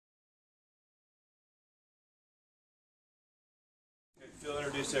Still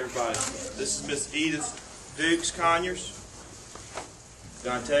introduce everybody. This is Miss Edith Dukes Conyers.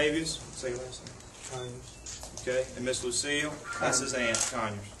 Don Tavius. Say your last name. Conyers. Okay. And Miss Lucille. That's his aunt,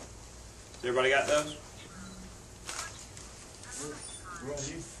 Conyers. Has everybody got those?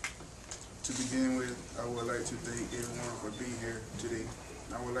 To begin with, I would like to thank everyone for being here today.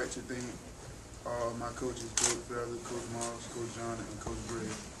 I would like to thank all my coaches, Coach Phillip, Coach Morris, Coach John, and Coach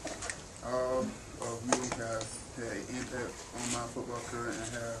Bray. All of you have had an impact on my football career and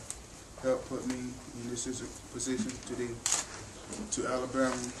have helped put me in this position today. To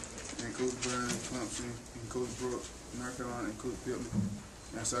Alabama and Coach Brown, Clemson, and Coach Brooks, North Carolina, and Coach Pittman,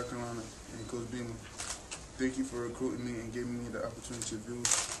 and South Carolina, and Coach Beamer. Thank you for recruiting me and giving me the opportunity to view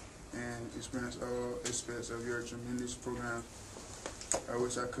and experience all aspects of your tremendous program. I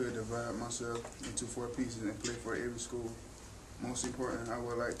wish I could divide myself into 4 pieces and play for every school. Most important, I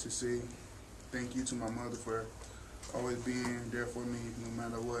would like to say thank you to my mother for always being there for me no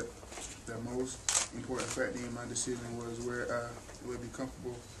matter what. The most important factor in my decision was where I would be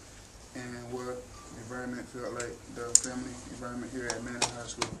comfortable and what environment felt like the family environment here at Manning High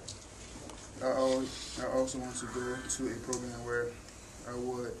School. I also want to go to a program where I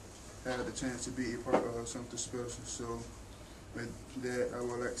would have the chance to be a part of something special. So with that, I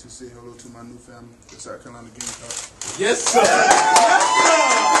would like to say hello to my new family, the South Carolina Gamecocks. Yes, sir! Yes, sir!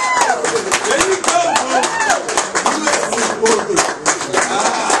 There you go,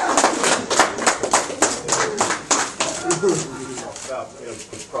 About the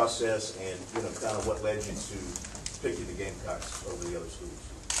process and kind of what led you to picking the Gamecocks over the other schools.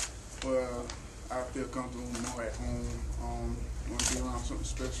 Well, I feel comfortable more at home. Want to be around something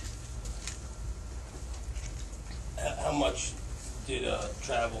special. How much did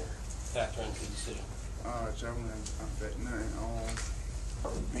travel factor into the decision? Traveling, I fact nothing.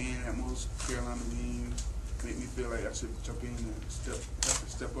 Being at most Carolina games make me feel like I should jump in and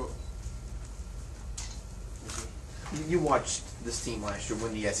step up. You watched this team last year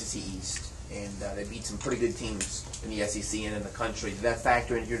win the SEC East, and they beat some pretty good teams in the SEC and in the country. Did that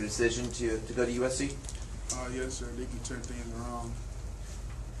factor into your decision to go to USC? Yes, sir. They can turn things around.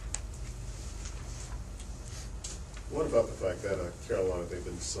 What about the fact that Carolina, they've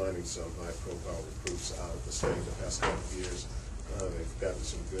been signing some high-profile recruits out of the state the past couple of years? They've gotten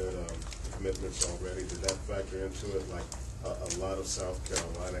some good commitments already. Did that factor into it? Like a lot of South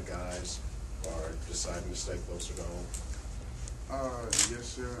Carolina guys are deciding to stay closer to home?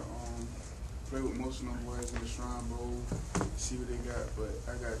 Yes, sir. Play with most of them boys in the Shrine Bowl, see what they got, but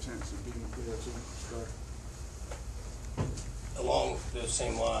I got a chance to be in the player too. Start. Along those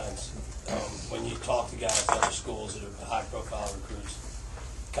same lines, when you talk to guys at other schools that are high-profile recruits,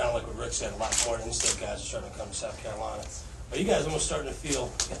 kind of like what Rick said, a lot more in-state guys are starting to come to South Carolina. Are you guys almost starting to feel,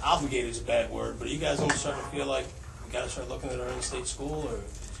 obligated is a bad word, but are you guys almost starting to feel like we got to start looking at our in-state school, or is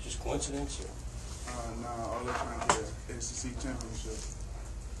it just coincidence? Or? Nah, all they're trying to get is SEC championship.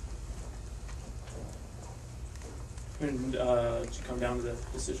 And did you come down to the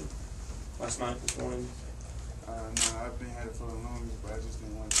decision last night, this morning? Nah, I've been had it for the longest, but I just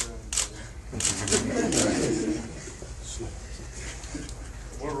didn't want to tell anybody.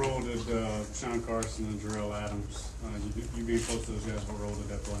 What role did Sean Carson and Jarrell Adams, you being close to those guys, what role did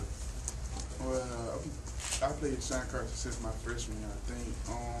that play? Well, I played Sean Carson since my freshman year, I think.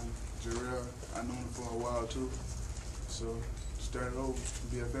 Jarrell, I known him for a while too, so started over to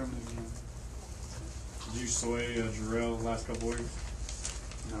be a family again. Did you sway Jarrell the last couple weeks?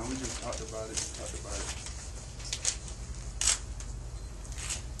 No, we just talked about it.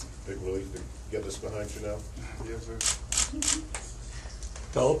 Big relief to get this behind you now? Yes, sir.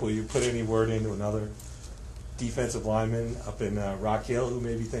 Phillip, will you put any word into another defensive lineman up in Rock Hill who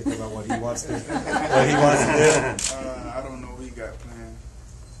may be thinking about what he wants to do? I don't know what he got planned.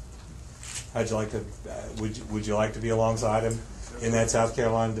 How'd you like to? Would you like to be alongside him in that South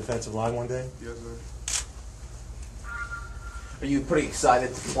Carolina defensive line one day? Yes, sir. Are you pretty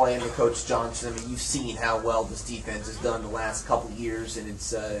excited to play under Coach Johnson? I mean, you've seen how well this defense has done the last couple of years, and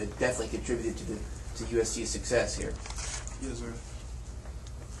it's definitely contributed to USC's success here. Yes, sir.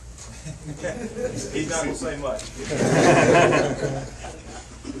 He's not going to say much.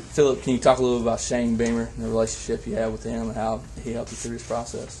 Phillip, can you talk a little bit about Shane Beamer and the relationship you had with him and how he helped you through this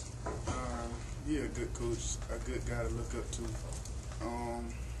process? He's a good coach, a good guy to look up to.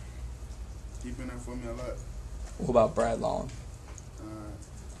 He's been there for me a lot. What about Brad Long?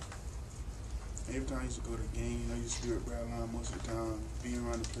 Every time I used to go to the game, I used to be with Brad Long most of the time, being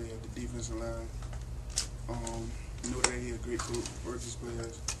around the play at the defensive line. Know that he's a great coach, works his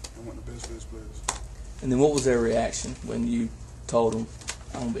players, and one of the best for his players. And then what was their reaction when you told them,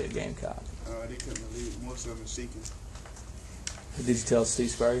 I'm going to be a Gamecock? They couldn't believe it. Most of them shaking. Did you tell Steve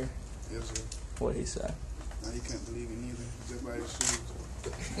Spurrier? Yes, sir. What did he say? Now, he couldn't believe it neither. Just like his shoes.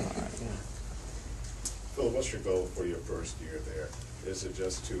 Phil, what's your goal for your first year there? Is it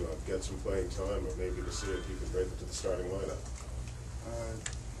just to get some playing time, or maybe to see if you can break into the starting lineup?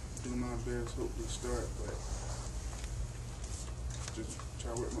 Do my best, hope to start, but just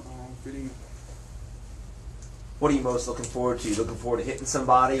try to work my own fit in. What are you most looking forward to? You looking forward to hitting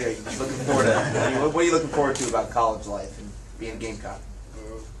somebody, or are you just looking forward to what are you looking forward to about college life and being a Gamecock?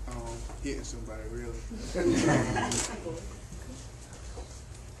 Hitting somebody, really.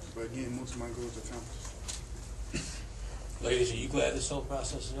 But again, most of my goals are accomplished. Ladies, are you glad this whole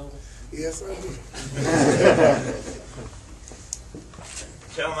process is over? Yes, I do.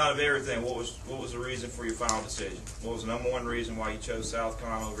 Tell them out of everything, what was the reason for your final decision? What was the number one reason why you chose South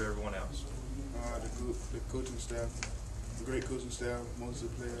Carolina over everyone else? The coaching staff, the great coaching staff, most of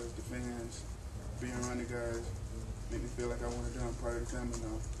the players, the fans, being around the guys, make me feel like I want to do. I'm part of the family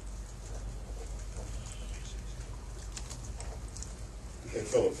now. And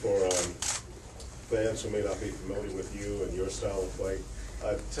Phillip, for fans who may not be familiar with you and your style of play,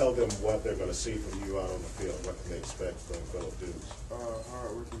 tell them what they're going to see from you out on the field. What can they expect from Phillip Dukes?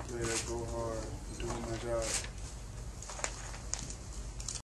 Hard working player, go hard, doing my job.